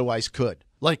I otherwise could.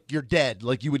 like you're dead,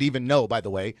 like you would even know, by the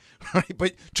way, right?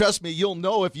 But trust me, you'll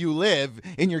know if you live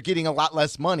and you're getting a lot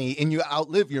less money and you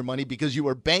outlive your money because you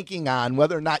were banking on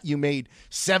whether or not you made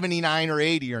 79 or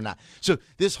 80 or not. So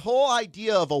this whole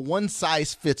idea of a one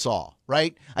size fits all,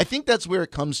 right? I think that's where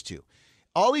it comes to.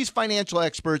 All these financial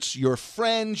experts, your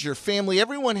friends, your family,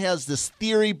 everyone has this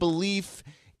theory, belief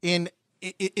in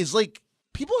it is like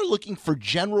people are looking for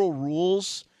general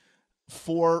rules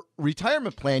for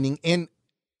retirement planning, and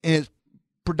it's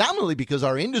predominantly because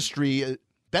our industry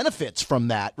benefits from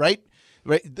that, right?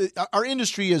 Our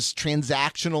industry is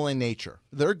transactional in nature.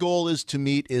 Their goal is to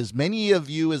meet as many of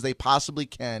you as they possibly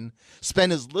can,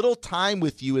 spend as little time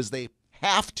with you as they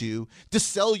have to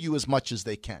sell you as much as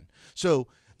they can. So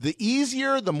the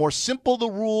easier, the more simple the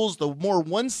rules, the more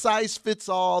one size fits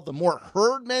all, the more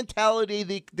herd mentality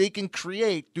they can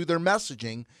create through their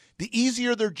messaging, the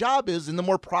easier their job is and the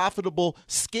more profitable,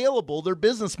 scalable their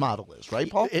business model is, right,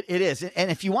 Paul? It is.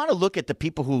 And if you want to look at the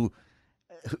people who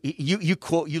you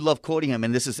quote, you love quoting him,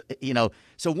 and this is,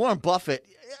 so Warren Buffett,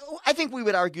 I think we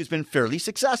would argue has been fairly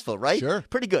successful, right? Sure.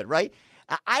 Pretty good, right?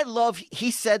 I love,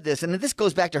 he said this, and this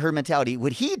goes back to herd mentality.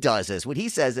 What he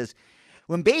says is,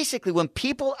 when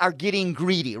people are getting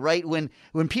greedy, right? When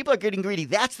people are getting greedy,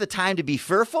 that's the time to be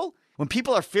fearful. When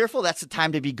people are fearful, that's the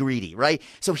time to be greedy, right?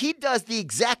 So he does the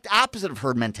exact opposite of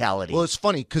herd mentality. Well, it's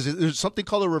funny because there's something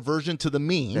called a reversion to the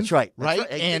mean. That's right. Right?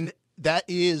 And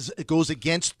it goes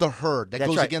against the herd. That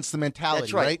goes against the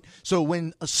mentality, right? So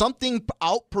when something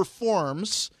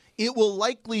outperforms, it will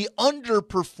likely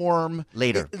underperform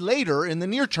later in the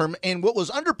near term. And what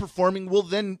was underperforming will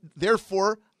then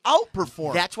therefore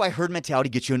outperform. That's why herd mentality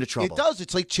gets you into trouble. It does.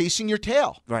 It's like chasing your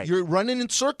tail. Right. You're running in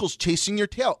circles chasing your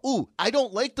tail. Ooh, I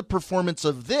don't like the performance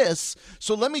of this,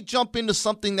 so let me jump into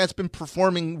something that's been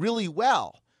performing really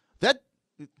well. That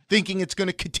thinking it's going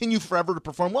to continue forever to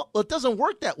perform well, it doesn't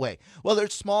work that way. Whether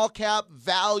it's small cap,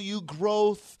 value,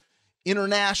 growth,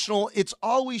 international, it's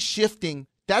always shifting.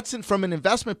 That's from an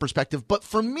investment perspective. But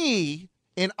for me,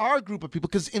 in our group of people,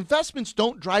 because investments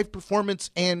don't drive performance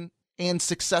and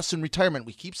success in retirement.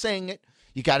 We keep saying it.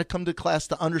 You got to come to class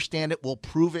to understand it. We'll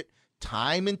prove it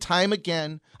time and time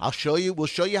again. We'll show you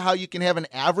how you can have an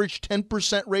average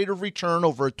 10% rate of return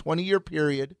over a 20-year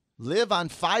period, live on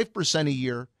 5% a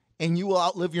year, and you will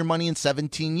outlive your money in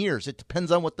 17 years. It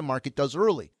depends on what the market does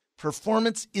early.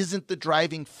 Performance isn't the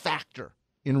driving factor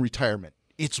in retirement.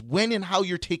 It's when and how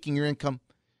you're taking your income.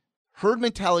 Herd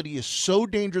mentality is so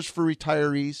dangerous for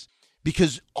retirees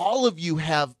because all of you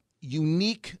have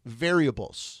unique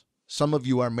variables. Some of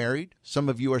you are married. Some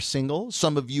of you are single.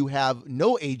 Some of you have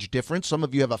no age difference. Some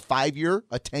of you have a 5-year,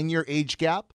 a 10-year age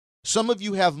gap. Some of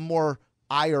you have more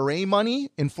IRA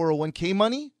money and 401k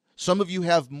money. Some of you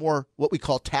have more what we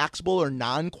call taxable or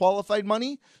non-qualified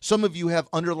money. Some of you have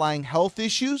underlying health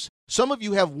issues. Some of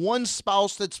you have one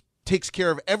spouse that takes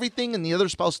care of everything and the other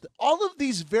spouse. All of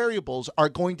these variables are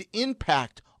going to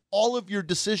impact all of your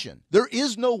decision. There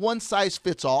is no one size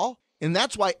fits all. And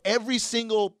that's why every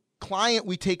single client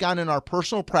we take on in our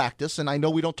personal practice, and I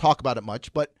know we don't talk about it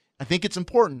much, but I think it's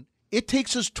important, it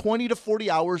takes us 20 to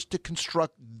 40 hours to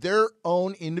construct their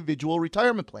own individual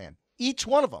retirement plan, each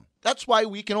one of them. That's why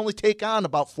we can only take on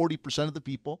about 40% of the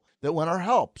people that want our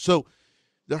help. So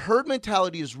the herd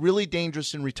mentality is really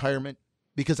dangerous in retirement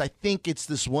because I think it's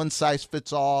this one size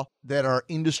fits all that our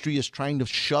industry is trying to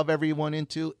shove everyone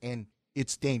into, and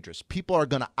it's dangerous. People are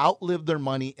going to outlive their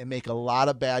money and make a lot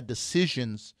of bad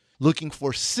decisions looking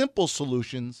for simple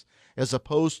solutions as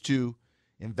opposed to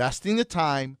investing the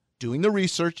time, doing the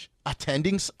research,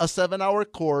 attending a 7-hour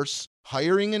course,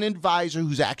 hiring an advisor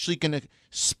who's actually going to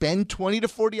spend 20 to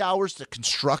 40 hours to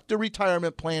construct a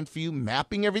retirement plan for you,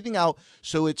 mapping everything out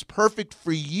so it's perfect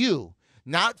for you,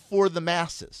 not for the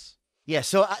masses. Yeah,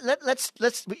 so let's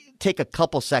take a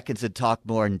couple seconds and talk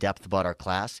more in depth about our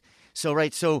class.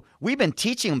 So we've been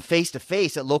teaching them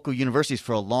face-to-face at local universities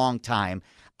for a long time.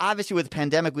 Obviously, with the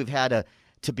pandemic, we've had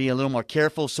to be a little more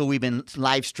careful, so we've been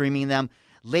live streaming them.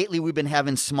 Lately, we've been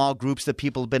having small groups that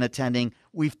people have been attending.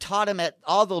 We've taught them at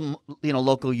all the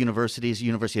local universities,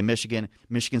 University of Michigan,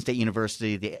 Michigan State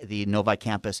University, the Novi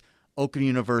campus, Oakland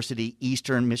University,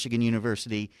 Eastern Michigan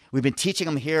University. We've been teaching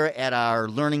them here at our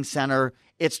learning center.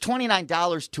 It's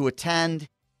 $29 to attend.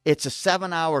 It's a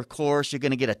 7-hour course. You're going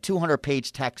to get a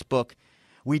 200-page textbook.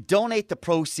 We donate the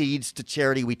proceeds to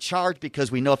charity. We charge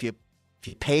because we know if you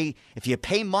pay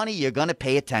money, you're going to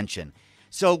pay attention.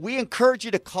 So we encourage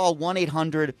you to call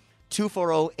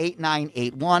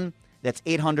 1-800-240-8981. That's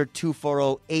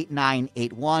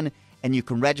 800-240-8981. And you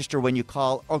can register when you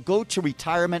call or go to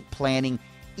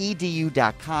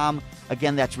retirementplanningedu.com.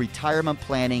 Again, that's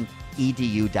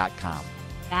retirementplanningedu.com.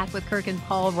 Back with Kirk and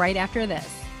Paul right after this.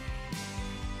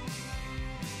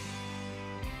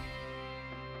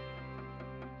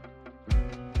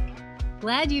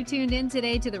 Glad you tuned in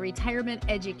today to the Retirement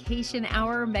Education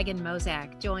Hour. Megan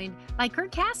Mozak, joined by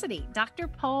Kirk Cassidy, Dr.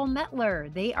 Paul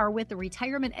Mettler. They are with the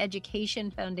Retirement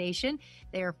Education Foundation.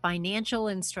 They are financial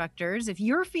instructors. If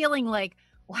you're feeling like,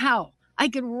 wow, I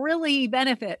could really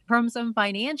benefit from some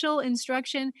financial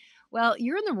instruction, well,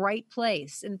 you're in the right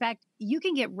place. In fact, you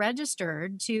can get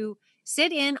registered to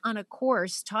sit in on a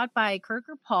course taught by Kirk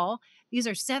or Paul. These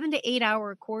are 7 to 8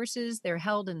 hour courses. They're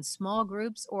held in small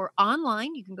groups or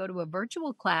online. You can go to a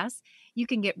virtual class. You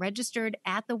can get registered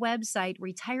at the website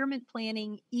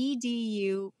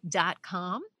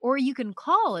retirementplanningedu.com, or you can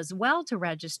call as well to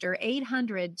register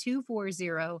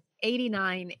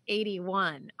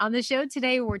 800-240-8981. On the show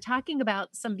today, we're talking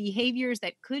about some behaviors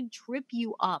that could trip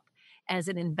you up as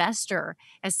an investor,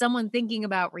 as someone thinking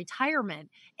about retirement.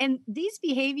 And these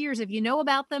behaviors, if you know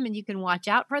about them and you can watch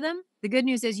out for them, the good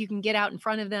news is you can get out in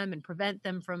front of them and prevent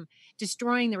them from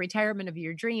destroying the retirement of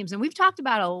your dreams. And we've talked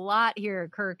about a lot here,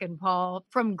 Kirk and Paul,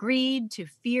 from greed to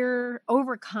fear,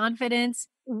 overconfidence.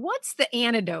 What's the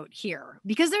antidote here?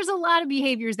 Because there's a lot of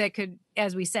behaviors that could,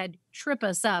 as we said, trip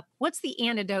us up. What's the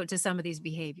antidote to some of these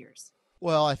behaviors?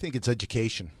 Well, I think it's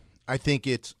education. I think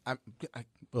it's,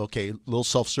 okay, a little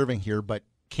self-serving here, but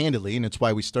candidly, and it's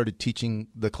why we started teaching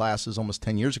the classes almost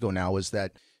 10 years ago now, is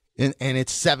that, and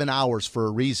it's 7 hours for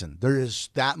a reason. There is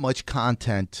that much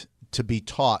content to be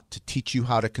taught to teach you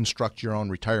how to construct your own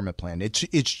retirement plan.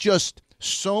 It's just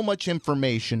so much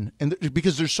information, and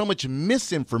because there's so much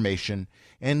misinformation,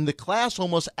 and the class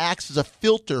almost acts as a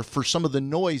filter for some of the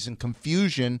noise and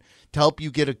confusion to help you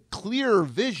get a clearer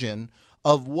vision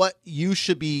of what you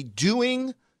should be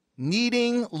doing,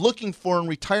 needing, looking for in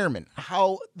retirement,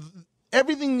 how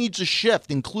everything needs a shift,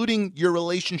 including your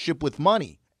relationship with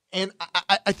money. And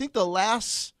I think the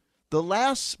last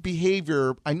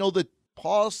behavior, I know that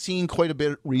Paul's seen quite a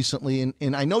bit recently,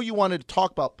 and I know you wanted to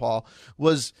talk about, Paul,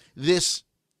 was this,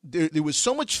 there was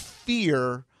so much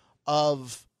fear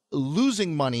of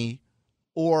losing money,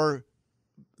 or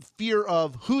fear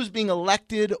of who's being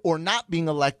elected or not being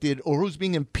elected, or who's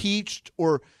being impeached,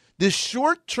 or this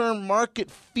short-term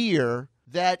market fear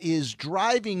that is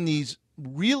driving these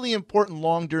really important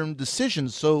long-term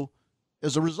decisions. So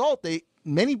as a result,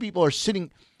 many people are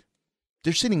sitting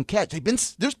in cash.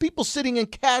 There's people sitting in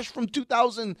cash from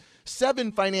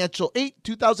 2008 financial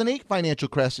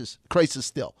crisis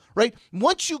still, right?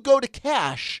 Once you go to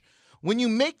cash, when you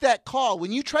make that call,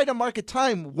 when you try to market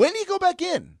time, when do you go back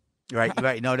in? Right.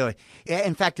 No.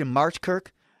 In fact, in March,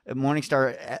 Kirk,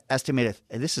 Morningstar estimated,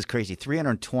 this is crazy,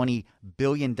 $320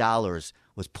 billion was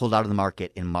pulled out of the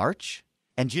market in March.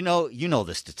 And you know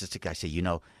the statistic I say,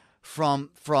 from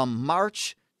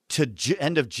March to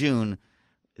end of June,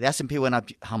 the S&P went up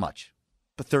how much?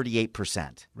 But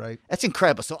 38%. Right. That's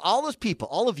incredible. So all those people,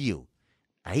 all of you,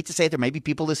 I hate to say it, there may be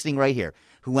people listening right here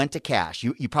who went to cash.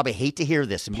 You probably hate to hear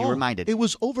this and Paul, be reminded. It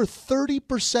was over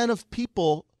 30% of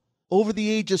people over the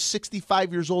age of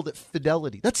 65 years old at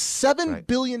Fidelity. That's $7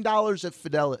 billion at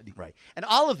Fidelity. Right. And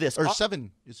all of this. Or is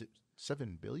it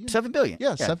 $7 billion? $7 billion.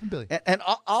 Yeah, $7 billion. And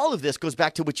all of this goes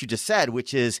back to what you just said,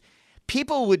 which is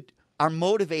people are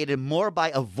motivated more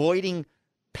by avoiding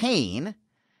pain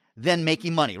than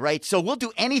making money, right? So we'll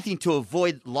do anything to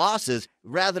avoid losses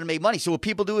rather than make money. So what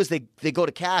people do is they go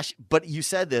to cash. But you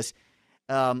said this.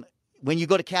 When you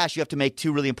go to cash, you have to make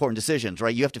two really important decisions,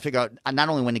 right? You have to figure out not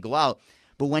only when to go out,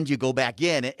 but when do you go back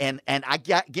in? And I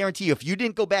guarantee you, if you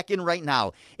didn't go back in right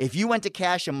now, if you went to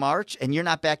cash in March and you're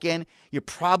not back in, you're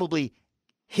probably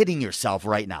hitting yourself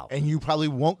right now. And you probably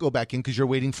won't go back in because you're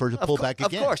waiting for it to pull back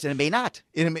again. Of course, and it may not.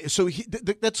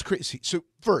 That's crazy. So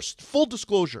first, full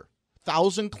disclosure,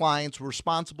 1,000 clients were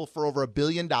responsible for over $1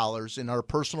 billion in our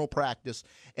personal practice,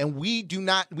 and we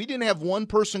didn't have one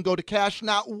person go to cash.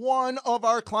 Not one of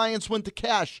our clients went to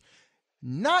cash.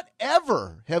 Not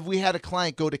ever have we had a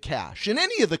client go to cash in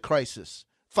any of the crisis,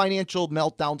 financial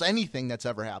meltdowns, anything that's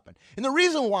ever happened. And the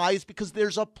reason why is because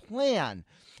there's a plan.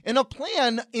 And a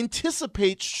plan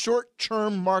anticipates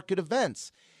short-term market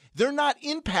events. They're not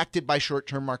impacted by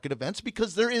short-term market events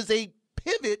because there is a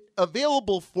pivot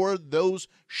available for those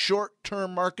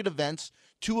short-term market events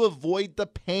to avoid the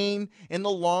pain and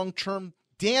the long-term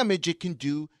damage it can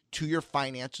do to your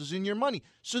finances and your money.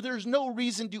 So there's no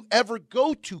reason to ever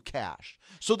go to cash.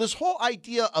 So this whole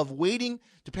idea of waiting,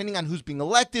 depending on who's being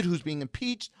elected, who's being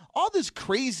impeached, all this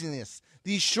craziness,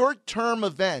 these short-term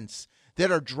events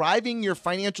that are driving your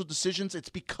financial decisions, it's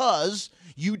because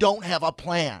you don't have a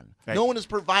plan. Right. No one has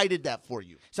provided that for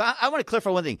you. So I want to clarify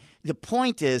one thing. The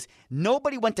point is,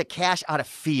 nobody went to cash out of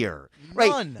fear.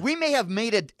 None. Right? We may have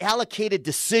made an allocated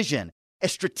decision, a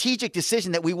strategic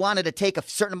decision that we wanted to take a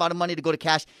certain amount of money to go to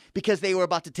cash because they were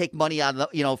about to take money out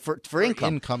of for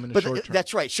income. Income in the short term.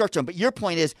 That's right, short term. But your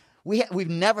point is, we've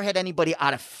never had anybody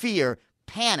out of fear,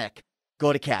 panic,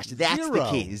 go to cash. That's the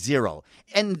key. Zero.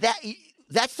 And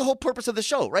that's the whole purpose of the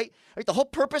show, right? The whole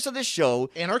purpose of this show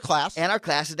and our class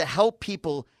is to help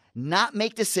people not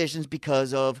make decisions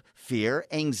because of fear,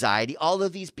 anxiety, all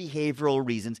of these behavioral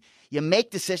reasons. You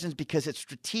make decisions because it's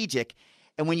strategic.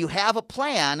 And when you have a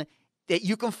plan that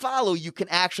you can follow, you can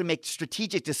actually make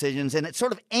strategic decisions. And it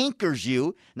sort of anchors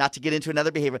you, not to get into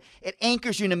another behavior, it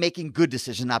anchors you into making good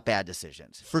decisions, not bad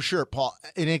decisions. For sure, Paul.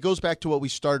 And it goes back to what we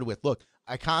started with. Look,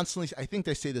 I think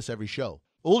they say this every show.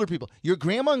 Older people, your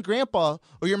grandma and grandpa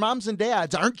or your moms and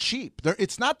dads aren't cheap.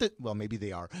 It's not that, well, maybe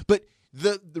they are, but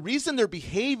the reason they're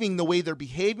behaving the way they're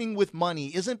behaving with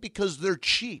money isn't because they're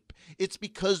cheap. It's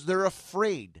because they're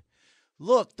afraid.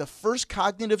 Look, the first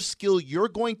cognitive skill you're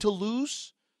going to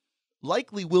lose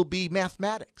likely will be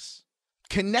mathematics,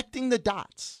 connecting the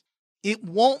dots. It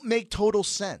won't make total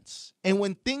sense. And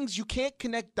when you can't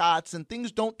connect dots and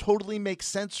things don't totally make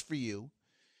sense for you,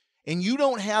 and you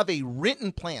don't have a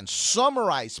written plan,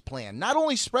 summarized plan, not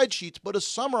only spreadsheets, but a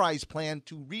summarized plan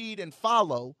to read and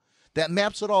follow that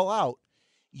maps it all out,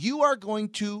 you're going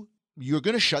to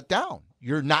shut down.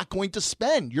 You're not going to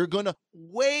spend. You're going to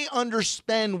way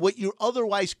underspend what you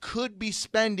otherwise could be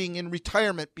spending in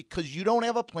retirement because you don't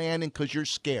have a plan and because you're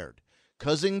scared,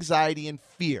 because anxiety and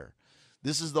fear.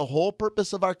 This is the whole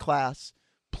purpose of our class.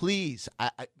 Please,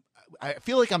 I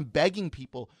feel like I'm begging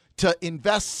people to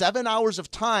invest 7 hours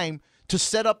of time to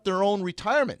set up their own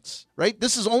retirements, right?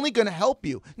 This is only going to help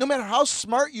you. No matter how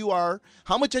smart you are,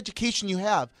 how much education you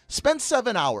have, spend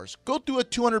 7 hours. Go through a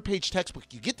 200-page textbook.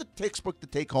 You get the textbook to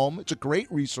take home. It's a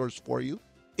great resource for you.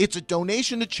 It's a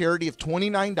donation to charity of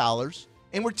 $29,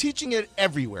 and we're teaching it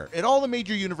everywhere at all the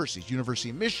major universities.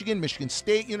 University of Michigan, Michigan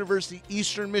State University,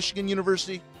 Eastern Michigan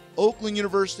University, Oakland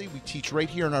University. We teach right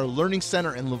here in our Learning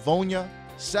Center in Livonia.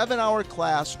 7-hour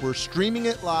class. We're streaming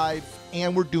it live,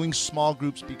 and we're doing small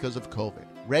groups because of COVID.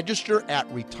 Register at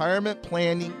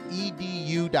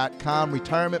retirementplanningedu.com,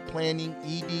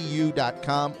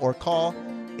 retirementplanningedu.com, or call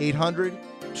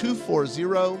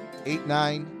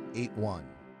 800-240-8981.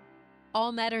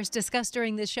 All matters discussed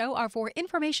during this show are for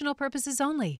informational purposes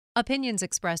only. Opinions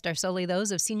expressed are solely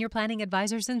those of Senior Planning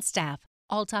Advisors and staff.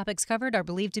 All topics covered are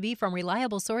believed to be from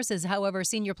reliable sources. However,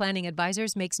 Senior Planning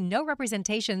Advisors makes no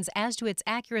representations as to its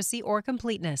accuracy or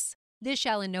completeness. This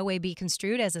shall in no way be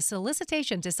construed as a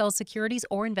solicitation to sell securities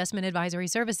or investment advisory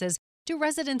services to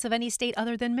residents of any state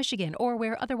other than Michigan or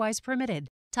where otherwise permitted.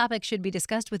 Topics should be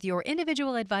discussed with your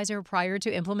individual advisor prior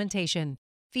to implementation.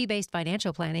 Fee-based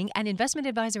financial planning and investment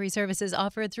advisory services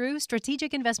offered through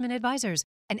Strategic Investment Advisors,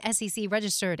 an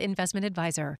SEC-registered investment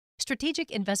advisor. Strategic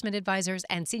Investment Advisors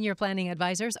and Senior Planning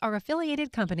Advisors are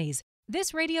affiliated companies.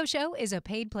 This radio show is a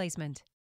paid placement.